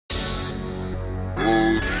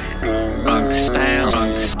Trunkstylez,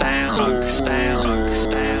 Trunkstylez,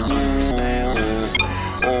 Trunkstylez, Trunkstylez,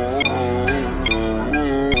 Trunkstylez.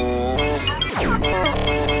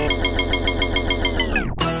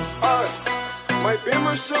 My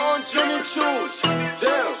Beamer on Jimmy Choo's,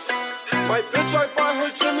 damn. My bitch, I buy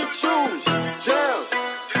her Jimmy Choo's, damn.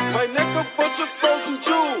 My neck a bunch of frozen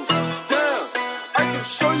jewels, damn. I can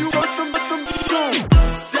show you what them do,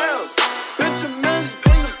 damn. Benjamins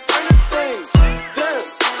bring the finer things, damn.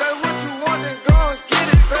 Got what you want and go and get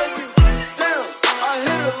it, baby, damn. I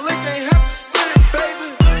hit a lick, ain't have to split it, baby,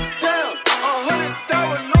 damn.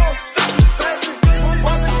 $100 no figures, baby.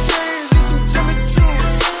 Robin jeans and some Jimmy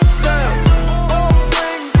Choo's, damn. All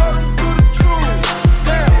rings all through the truth,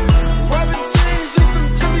 damn. Robin jeans and some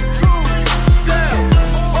Jimmy Choo's, damn.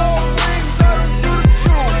 All rings all through the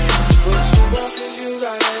truth. What you want 'cause you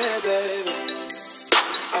got it, baby.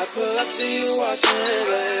 I pull up, see you watching,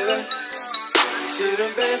 baby. See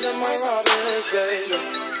them bands in my Robins, baby.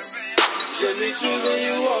 Jimmy Choo's when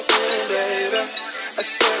you walk in, baby. I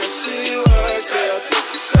swear I see you herself.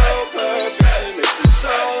 She's so perfect, she makes me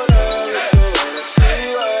so nervous. The way I see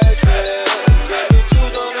you herself. Jimmy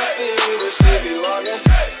Choo's on the feet when she be walking.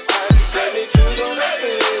 Jimmy Choo's on the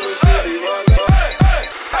feet when she be walking.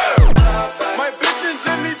 My bitch in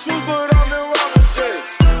Jimmy Choo's, but I'm in Robin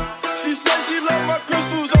jeans. She said she love my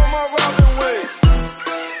crystals on my Robin wings.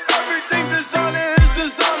 Everything designer is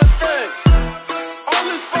designer things. All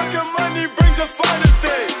this fucking money brings the finer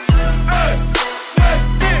things. Ay, smack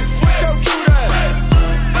dick with your cute ass.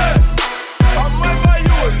 Ay, I might buy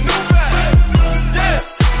you a new bag. Damn,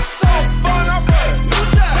 so fun, I bought a new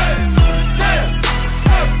jack. Damn,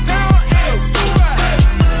 top down in a do-rag.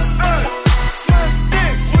 Ay, smack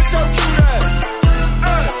dick with your cute ass.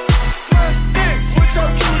 Ay, smack dick with your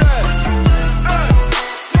cute ass. Ay,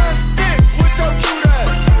 smack dick with your cute ass.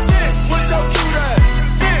 Dick with your cute ass.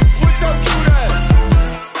 Dick with your cute ass.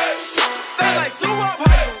 They like, so up,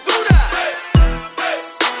 how you do that?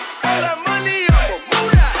 All that money, I'ma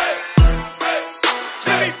move that.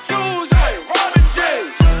 Jimmy Choo's, I ain't Robin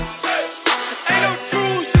jeans. Ain't no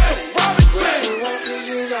Choo's, just some Robin jeans. What you want 'cause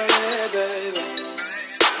you got it, baby.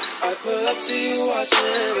 I pull up, see you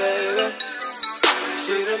watching, baby.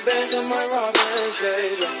 See them bands in my Robins,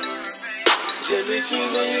 baby. Jimmy Choo's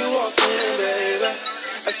when you walk in, baby.